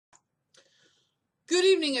Good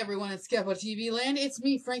evening, everyone at Skepo TV Land. It's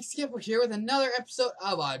me, Frank Skepo, here with another episode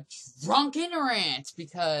of a Drunken Rant,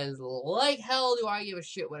 because like hell do I give a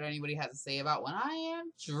shit what anybody has to say about when I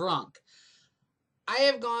am drunk. I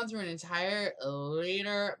have gone through an entire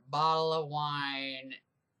liter bottle of wine,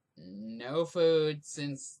 no food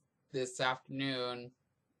since this afternoon,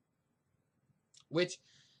 which,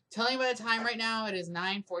 telling you by the time right now, it is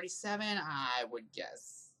 9:47, I would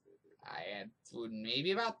guess I had food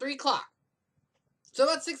maybe about 3 o'clock. So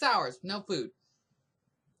about 6 hours, no food.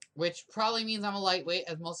 Which probably means I'm a lightweight,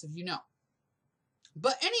 as most of you know.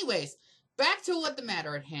 But anyways, back to what the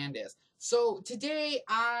matter at hand is. So today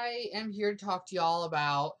I am here to talk to y'all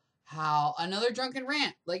about how another drunken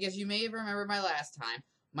rant. Like, as you may have remembered my last time,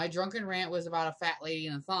 my drunken rant was about a fat lady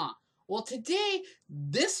in a thong. Well, today,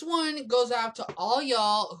 this one goes out to all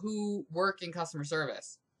y'all who work in customer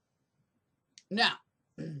service. Now,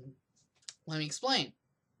 let me explain.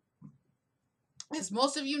 As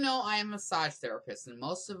most of you know, I am a massage therapist, and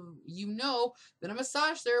most of you know that a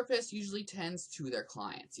massage therapist usually tends to their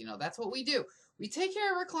clients. You know, that's what we do. We take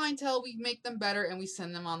care of our clientele, we make them better, and we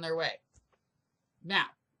send them on their way. Now,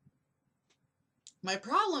 my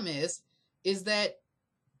problem is that,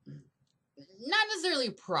 not necessarily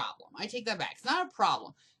a problem. I take that back. It's not a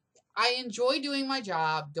problem. I enjoy doing my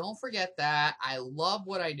job. Don't forget that. I love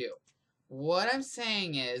what I do. What I'm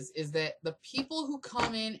saying is that the people who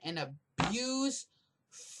come in and abuse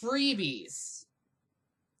freebies,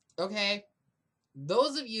 okay?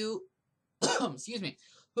 Those of you, excuse me,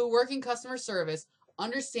 who work in customer service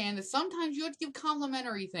understand that sometimes you have to give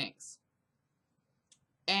complimentary things.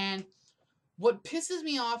 And what pisses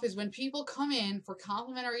me off is when people come in for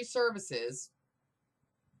complimentary services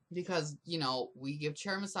because, you know, we give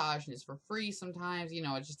chair massage and it's for free sometimes, you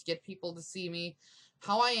know, just to get people to see me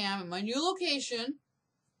how I am in my new location.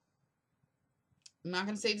 I'm not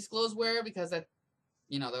going to say disclose where because that,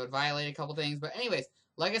 you know, that would violate a couple things. But anyways,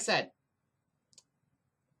 like I said,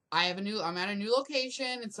 I'm at a new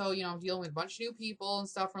location, and so, you know, I'm dealing with a bunch of new people and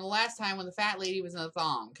stuff from the last time when the fat lady was in the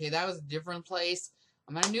thong. Okay, that was a different place.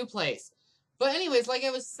 I'm at a new place. But anyways, like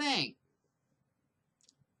I was saying,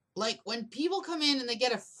 like when people come in and they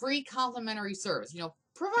get a free complimentary service, you know,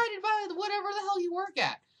 provided by whatever the hell you work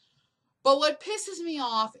at. But what pisses me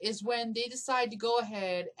off is when they decide to go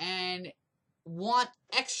ahead and want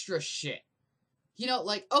extra shit. You know,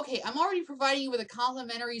 like, okay, I'm already providing you with a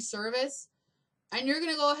complimentary service, and you're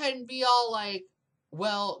going to go ahead and be all like,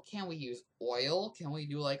 well, can we use oil? Can we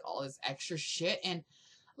do, like, all this extra shit? And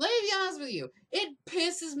let me be honest with you, it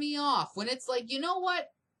pisses me off when it's like, you know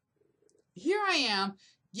what? Here I am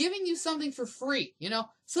giving you something for free, you know,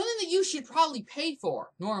 something that you should probably pay for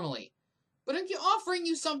normally. But I'm offering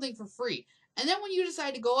you something for free. And then when you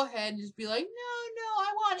decide to go ahead and just be like, no,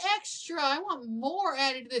 I want extra. I want more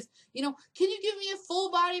added to this. You know, can you give me a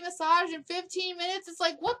full body massage in 15 minutes? It's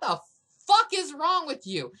like, what the fuck is wrong with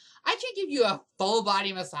you? I can't give you a full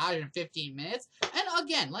body massage in 15 minutes. And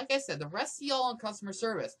again, like I said, the rest of y'all in customer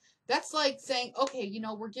service, that's like saying, okay, you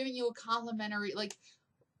know, we're giving you a complimentary, like,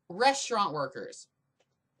 restaurant workers.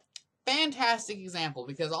 Fantastic example,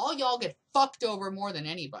 because all y'all get fucked over more than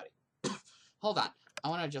anybody. Hold on. I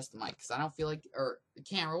want to adjust the mic because I don't feel like, or the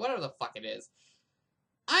camera, whatever the fuck it is.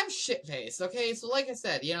 I'm shit-faced, okay? So like I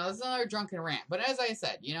said, you know, it's another drunken rant. But as I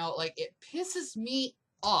said, you know, like, it pisses me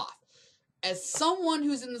off as someone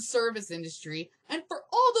who's in the service industry, and for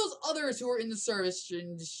all those others who are in the service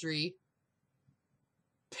industry,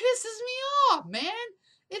 pisses me off, man.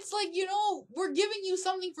 It's like, you know, we're giving you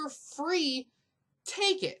something for free.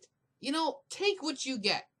 Take it. You know, take what you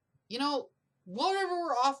get. You know, whatever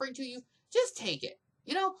we're offering to you, just take it.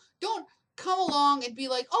 You know, don't come along and be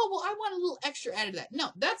like, oh, well, I want a little extra added to that. No,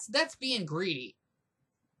 that's being greedy.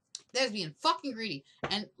 That is being fucking greedy.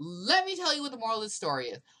 And let me tell you what the moral of this story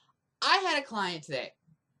is. I had a client today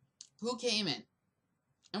who came in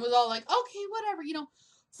and was all like, okay, whatever, you know.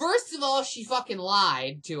 First of all, she fucking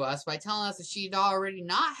lied to us by telling us that she'd already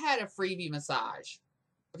not had a freebie massage.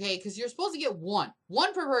 Okay, because you're supposed to get one.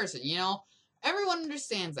 One per person, you know. Everyone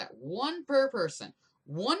understands that. One per person.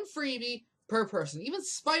 One freebie per person. Even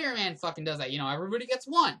Spider-Man fucking does that. You know, everybody gets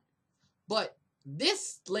one. But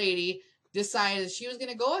this lady decided she was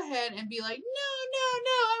going to go ahead and be like, no,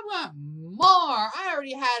 I want more. I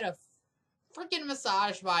already had a freaking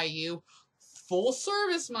massage by you. Full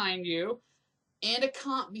service, mind you. And a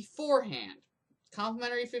comp beforehand.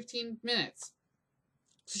 Complimentary 15 minutes.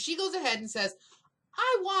 So she goes ahead and says,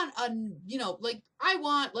 I want oh, can you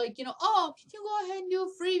go ahead and do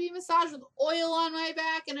a freebie massage with oil on my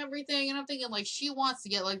back and everything? And I'm thinking, like, she wants to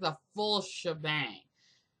get, like, the full shebang.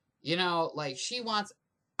 You know, like, she wants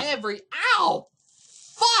ow!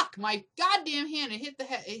 Fuck! fuck, my goddamn hand,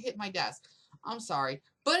 it hit my desk. I'm sorry.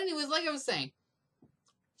 But anyways, like I was saying,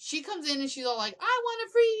 she comes in and she's all like, I want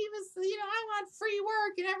a free, I want free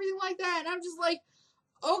work and everything like that. And I'm just like,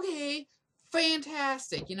 okay,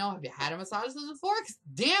 fantastic. Have you had a massage before? Because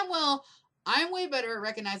damn well, I'm way better at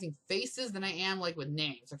recognizing faces than I am, like, with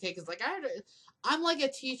names, okay? Because, like, I'm like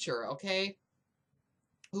a teacher, okay?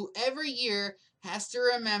 Who every year has to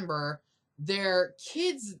remember their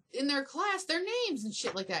kids in their class, their names and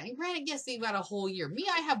shit like that. And granted, yes, they've got a whole year. Me,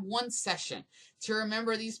 I have one session to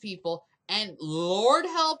remember these people. And Lord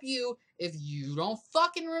help you if you don't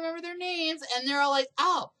fucking remember their names. And they're all like,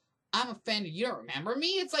 oh, I'm offended. You don't remember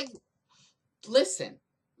me? It's like, listen,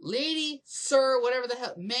 lady, sir, whatever the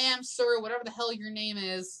hell, ma'am, sir, whatever the hell your name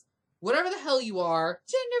is, whatever the hell you are,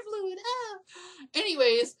 gender fluid,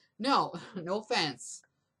 Anyways, no offense.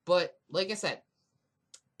 But, like I said,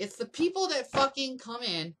 it's the people that fucking come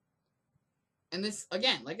in, and this,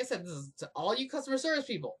 again, like I said, this is to all you customer service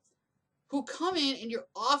people, who come in and you're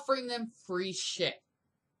offering them free shit.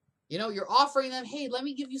 You're offering them, hey, let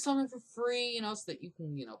me give you something for free, so that you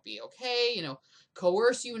can, be okay,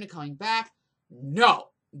 coerce you into coming back. No,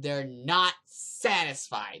 they're not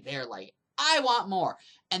satisfied. They're like, I want more.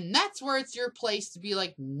 And that's where it's your place to be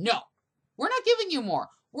like, no, we're not giving you more.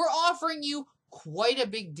 We're offering you quite a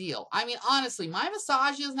big deal. I mean, honestly, my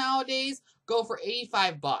massages nowadays go for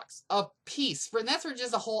 $85 a piece. And that's for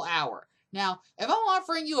just a whole hour. Now, if I'm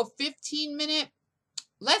offering you a 15-minute,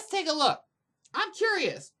 let's take a look. I'm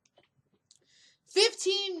curious.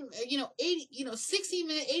 15, 80, 60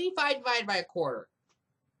 minutes, 85 divided by a quarter.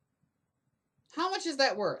 How much is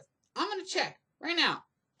that worth? I'm going to check right now.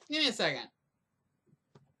 Give me a second.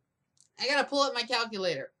 I got to pull up my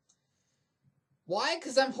calculator. Why?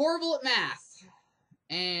 Because I'm horrible at math.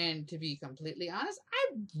 And to be completely honest,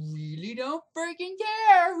 I really don't freaking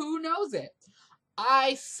care who knows it.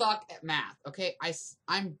 I suck at math, okay?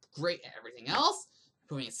 I'm great at everything else.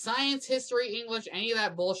 Between science, history, English, any of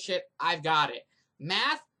that bullshit, I've got it.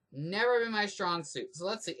 Math, never been my strong suit. So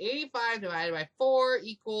let's see, 85 divided by 4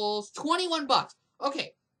 equals $21.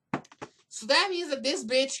 Okay, so that means that this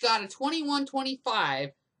bitch got a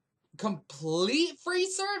 $21.25 complete free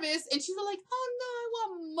service, and she's like, oh no, I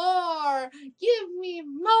want more. Give me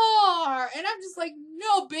more. And I'm just like,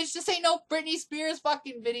 no, bitch, this ain't no Britney Spears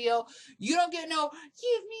fucking video. You don't get no,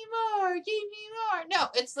 give me more, give me more. No,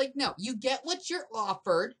 it's like, no, you get what you're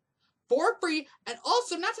offered for free, and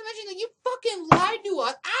also, not to mention that you fucking lied to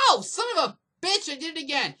us. Ow, son of a bitch, I did it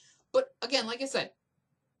again. But again, like I said,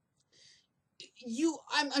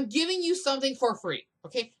 I'm giving you something for free,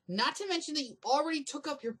 okay? Not to mention that you already took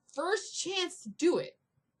up your first chance to do it.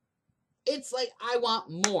 It's like, I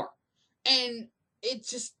want more. And it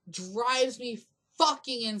just drives me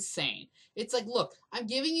fucking insane. It's like, look, I'm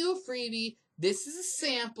giving you a freebie. This is a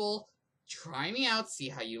sample. Try me out. See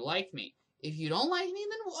how you like me. If you don't like me,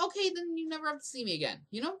 then okay, then you never have to see me again.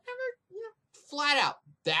 Never, flat out.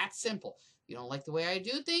 That simple. You don't like the way I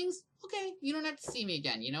do things? Okay, you don't have to see me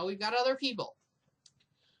again. We've got other people.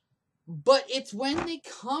 But it's when they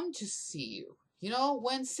come to see you.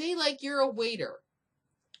 When, say, like, you're a waiter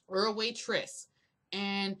or a waitress,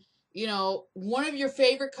 and, one of your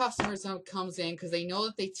favorite customers comes in because they know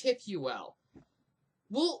that they tip you well.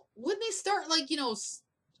 Well, when they start, like,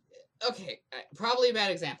 okay, probably a bad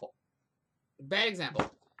example.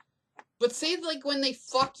 But say, like, when they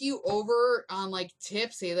fuck you over on, like,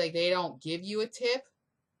 tips, say, like, they don't give you a tip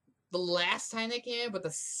the last time they came in, but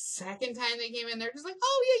the second time they came in, they're just like,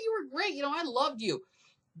 oh, yeah, you were great, I loved you.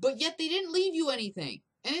 But yet they didn't leave you anything.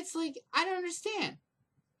 And it's like, I don't understand.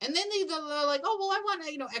 And then they're like, oh, well, I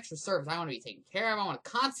want, extra service. I want to be taken care of. I want a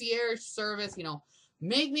concierge service,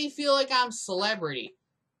 make me feel like I'm celebrity.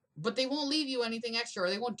 But they won't leave you anything extra, or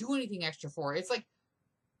they won't do anything extra for it. It's like,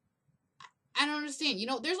 I don't understand.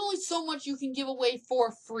 There's only so much you can give away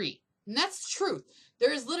for free. And that's the truth.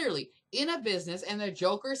 There is literally, in a business, and the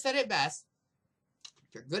Joker said it best,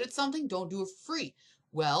 if you're good at something, don't do it free.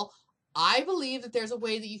 Well, I believe that there's a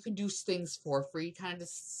way that you can do things for free, kind of to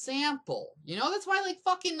sample. That's why, like,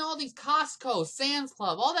 fucking all these Costco, Sam's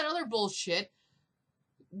Club, all that other bullshit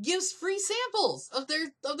gives free samples of their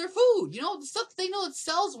food. The stuff that they know that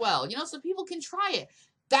sells well, so people can try it.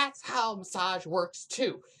 That's how massage works,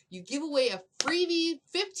 too. You give away a freebie,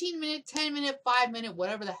 15-minute, 10-minute, 5-minute,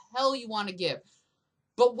 whatever the hell you want to give.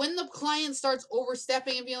 But when the client starts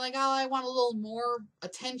overstepping and being like, oh, I want a little more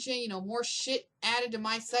attention, more shit added to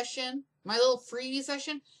my session, my little freebie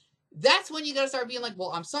session, that's when you got to start being like,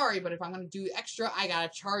 well, I'm sorry, but if I'm going to do extra, I got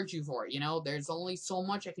to charge you for it. There's only so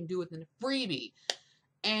much I can do within a freebie.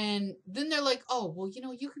 And then they're like, oh, well, you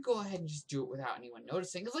know, you could go ahead and just do it without anyone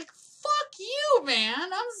noticing. It's like, fuck you, man.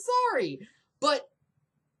 I'm sorry. But,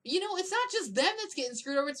 you know, it's not just them that's getting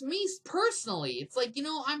screwed over. It's me personally. It's like, you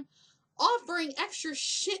know, I'm offering extra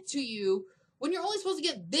shit to you when you're only supposed to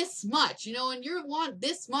get this much, you know, and you want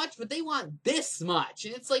this much, but they want this much.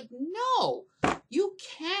 And it's like, no, you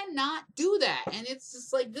cannot do that. And it's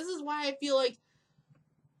just like, this is why I feel like,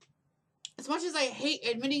 as much as I hate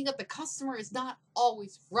admitting that the customer is not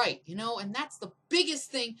always right, you know, and that's the biggest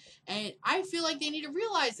thing, and I feel like they need to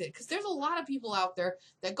realize it, because there's a lot of people out there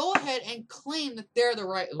that go ahead and claim that they're the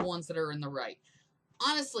ones that are in the right.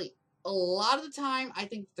 Honestly, a lot of the time, I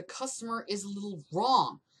think the customer is a little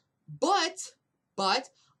wrong, but,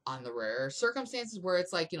 on the rare circumstances where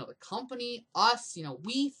it's like, you know, the company, us, you know,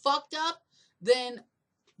 we fucked up, then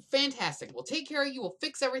fantastic, we'll take care of you, we'll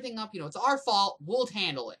fix everything up, you know, it's our fault, we'll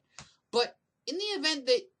handle it. But in the event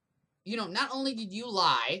that, you know, not only did you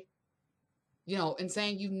lie, you know, and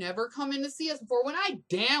saying you've never come in to see us before, when I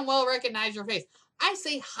damn well recognize your face, I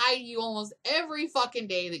say hi to you almost every fucking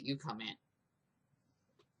day that you come in.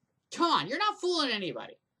 Come on, you're not fooling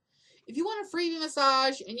anybody. If you want a freebie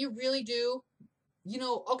massage and you really do, you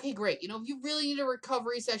know, okay, great. You know, if you really need a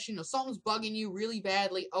recovery session, you know, something's bugging you really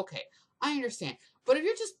badly, okay, I understand. But if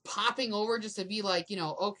you're just popping over just to be like, you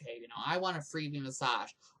know, okay, you know, I want a freebie massage.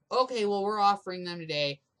 Okay, well, we're offering them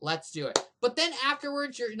today. Let's do it. But then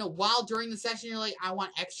afterwards, you're, you know, while during the session, you're like, I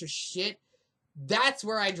want extra shit. That's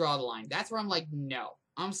where I draw the line. That's where I'm like, no,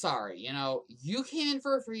 I'm sorry. You know, you came in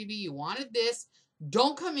for a freebie. You wanted this.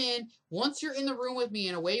 Don't come in. Once you're in the room with me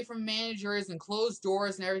and away from managers and closed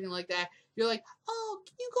doors and everything like that, you're like, oh,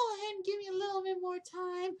 can you go ahead and give me a little bit more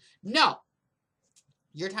time? No.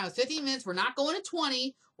 Your time is 15 minutes. We're not going to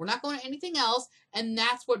 20. We're not going to anything else. And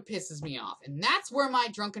that's what pisses me off. And that's where my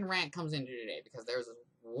drunken rant comes into today. Because there's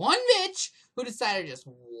one bitch who decided to just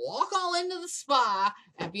walk all into the spa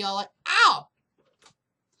and be all like, ow!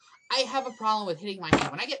 I have a problem with hitting my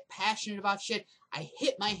hand. When I get passionate about shit, I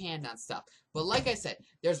hit my hand on stuff. But like I said,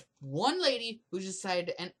 there's one lady who decided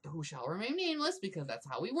to, and who shall remain nameless because that's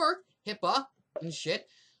how we work, HIPAA and shit.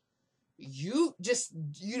 You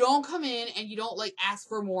don't come in and you don't, like, ask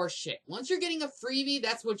for more shit. Once you're getting a freebie,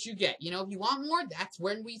 that's what you get. You know, if you want more, that's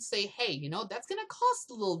when we say, hey, you know, that's gonna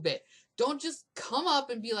cost a little bit. Don't just come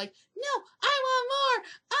up and be like, no, I want more.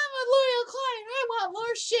 I'm a loyal client. I want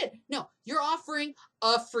more shit. No, you're offering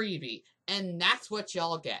a freebie, and that's what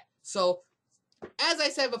y'all get. So, as I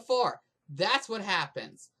said before, that's what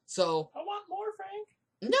happens. So, I want more, Frank.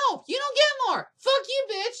 No, you don't get more. Fuck you,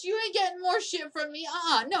 bitch. You ain't getting more shit from me.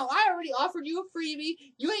 No, I already offered you a freebie.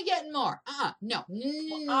 You ain't getting more. No.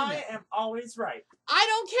 Well, I am always right. I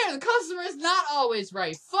don't care. The customer is not always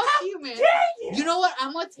right. Fuck you, man. Dang you. You know what?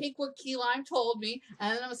 I'm going to take what Key Lime told me,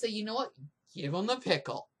 and then I'm going to say, you know what? Give him the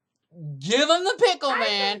pickle. Give him the pickle,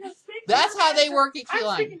 man. That's how they work at Key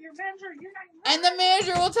Lime. I'm speaking to your manager. You're not and the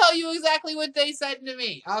manager will tell you exactly what they said to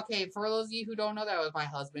me. Okay, for those of you who don't know, that was my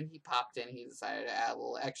husband. He popped in. He decided to add a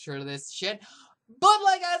little extra to this shit. But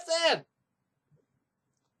like I said,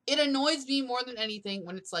 it annoys me more than anything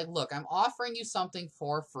when it's like, look, I'm offering you something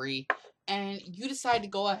for free, and you decide to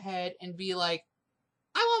go ahead and be like,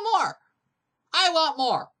 I want more. I want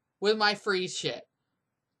more with my free shit.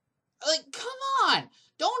 Like, come on.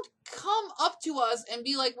 Don't come up to us and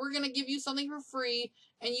be like, we're going to give you something for free,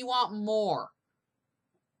 and you want more.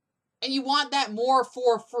 And you want that more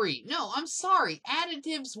for free. No, I'm sorry.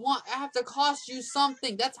 Additives have to cost you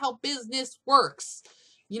something. That's how business works.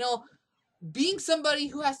 You know, being somebody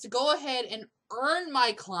who has to go ahead and earn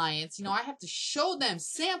my clients, you know, I have to show them,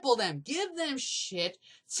 sample them, give them shit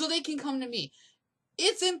so they can come to me.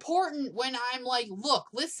 It's important when I'm like, look,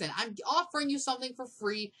 listen, I'm offering you something for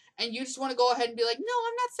free, and you just want to go ahead and be like, no,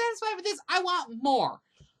 I'm not satisfied with this. I want more.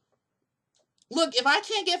 Look, if I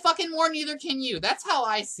can't get fucking more, neither can you. That's how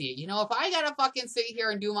I see it. You know, if I gotta fucking sit here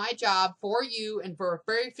and do my job for you and for a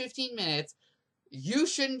very 15 minutes, you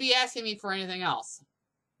shouldn't be asking me for anything else.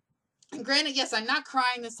 And granted, yes, I'm not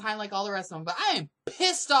crying this time like all the rest of them, but I am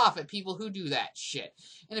pissed off at people who do that shit.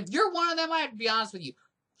 And if you're one of them, I have to be honest with you.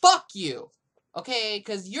 Fuck you. Okay?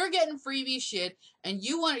 Because you're getting freebie shit, and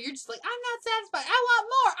you're just like, I'm not satisfied. I want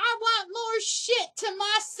more. I want more shit to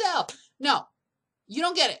myself. No. You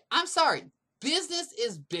don't get it. I'm sorry. Business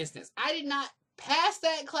is business. I did not pass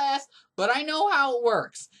that class, but I know how it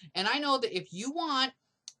works. And I know that if you want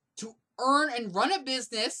to earn and run a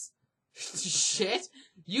business, shit,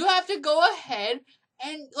 you have to go ahead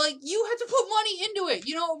and, like, you have to put money into it.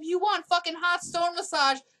 You know, if you want fucking hot stone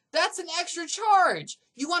massage, that's an extra charge.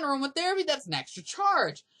 You want aromatherapy, that's an extra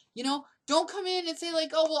charge. You know, don't come in and say,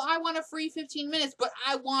 like, oh, well, I want a free 15 minutes, but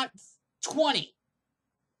I want 20.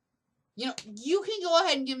 You know, you can go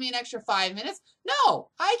ahead and give me an extra 5 minutes. No,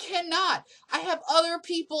 I cannot. I have other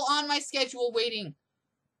people on my schedule waiting.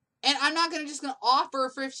 And I'm not just going to offer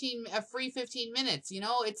a free 15 minutes, you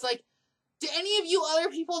know? It's like, do any of you other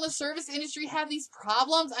people in the service industry have these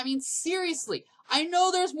problems? I mean, seriously. I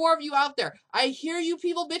know there's more of you out there. I hear you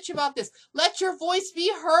people bitch about this. Let your voice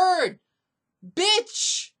be heard.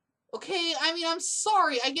 Bitch! Okay, I mean, I'm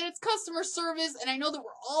sorry. I get it's customer service, and I know that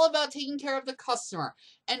we're all about taking care of the customer.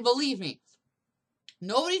 And believe me,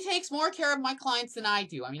 nobody takes more care of my clients than I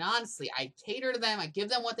do. I mean, honestly, I cater to them. I give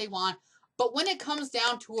them what they want. But when it comes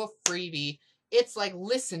down to a freebie, it's like,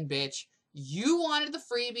 listen, bitch, you wanted the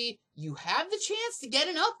freebie. You have the chance to get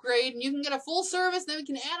an upgrade, and you can get a full service, then we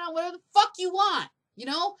can add on whatever the fuck you want. You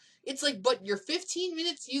know? It's like, but your 15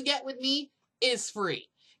 minutes you get with me is free.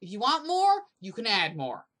 If you want more, you can add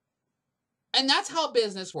more. And that's how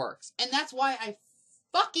business works. And that's why I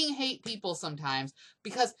fucking hate people sometimes,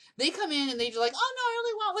 because they come in and they're like, oh no, I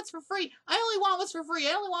only want what's for free. I only want what's for free.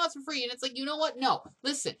 I only want what's for free. And it's like, you know what? No,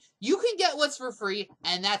 listen, you can get what's for free,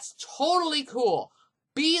 and that's totally cool.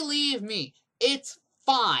 Believe me, it's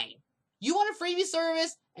fine. You want a freebie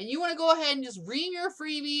service, and you want to go ahead and just ream your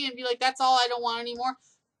freebie and be like, that's all, I don't want anymore.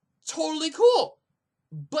 Totally cool.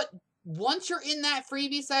 But once you're in that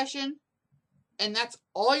freebie session, and that's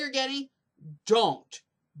all you're getting,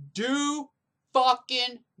 do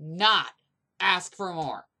fucking not ask for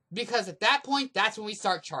more. Because at that point, that's when we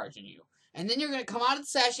start charging you. And then you're going to come out of the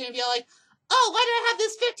session and be like, oh, why do I have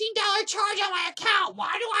this $15 charge on my account?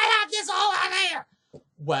 Why do I have this all on there?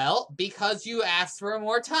 Well, because you asked for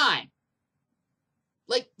more time.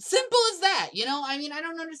 Like, simple as that, you know? I mean, I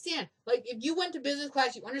don't understand. Like, if you went to business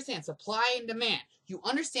class, you understand supply and demand. You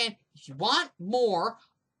understand if you want more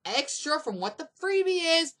extra from what the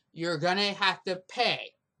freebie is, you're gonna have to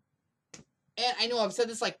pay. And I know I've said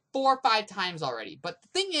this like 4 or 5 times already, but the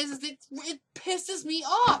thing is it pisses me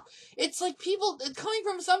off. It's like people, it's coming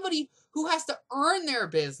from somebody who has to earn their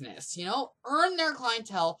business, you know, earn their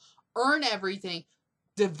clientele, earn everything,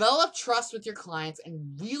 develop trust with your clients,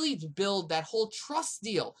 and really build that whole trust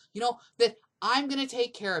deal, you know, that I'm gonna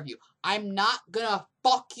take care of you. I'm not gonna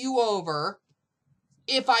fuck you over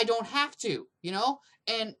if I don't have to, you know?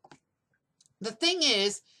 And the thing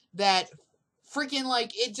is that freaking,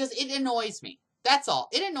 like, it annoys me. That's all.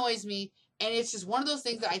 It annoys me, and it's just one of those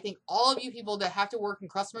things that I think all of you people that have to work in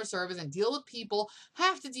customer service and deal with people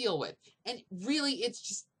have to deal with. And really,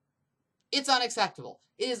 it's unacceptable.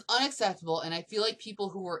 It is unacceptable, and I feel like people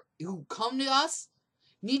who come to us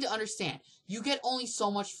need to understand. You get only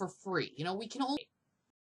so much for free. You know, we can only...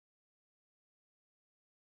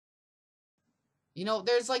 You know,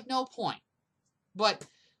 there's, like, no point. But,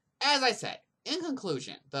 as I said, in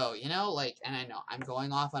conclusion, though, you know, like, and I know I'm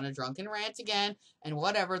going off on a drunken rant again, and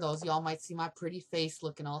whatever, those of y'all might see my pretty face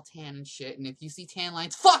looking all tan and shit, and if you see tan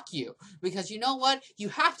lines, fuck you! Because you know what? You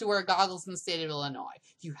have to wear goggles in the state of Illinois.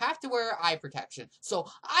 You have to wear eye protection. So,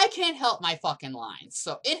 I can't help my fucking lines.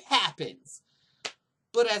 So, it happens.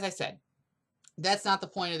 But as I said, that's not the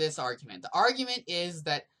point of this argument. The argument is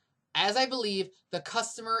that, as I believe, the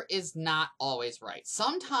customer is not always right.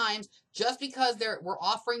 Sometimes, just because we're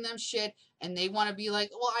offering them shit and they want to be like,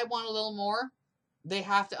 well, I want a little more, they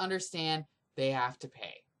have to understand they have to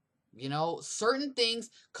pay. You know, certain things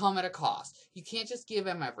come at a cost. You can't just give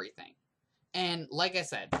them everything. And like I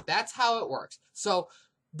said, that's how it works. So,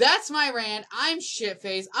 that's my rant. I'm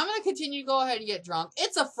Shitfaced. I'm going to continue to go ahead and get drunk.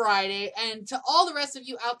 It's a Friday, and to all the rest of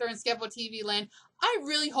you out there in Skepo TV land, I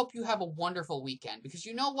really hope you have a wonderful weekend, because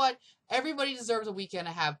you know what? Everybody deserves a weekend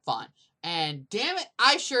to have fun. And damn it,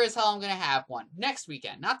 I sure as hell am going to have one next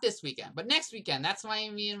weekend. Not this weekend, but next weekend. That's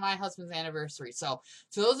me and my husband's anniversary. So,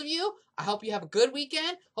 to those of you, I hope you have a good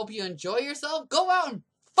weekend. Hope you enjoy yourself. Go out and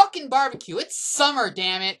fucking barbecue. It's summer,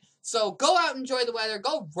 damn it. So go out and enjoy the weather.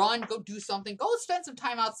 Go run. Go do something. Go spend some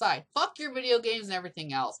time outside. Fuck your video games and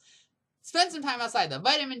everything else. Spend some time outside. The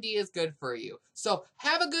vitamin D is good for you. So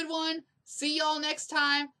have a good one. See y'all next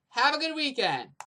time. Have a good weekend.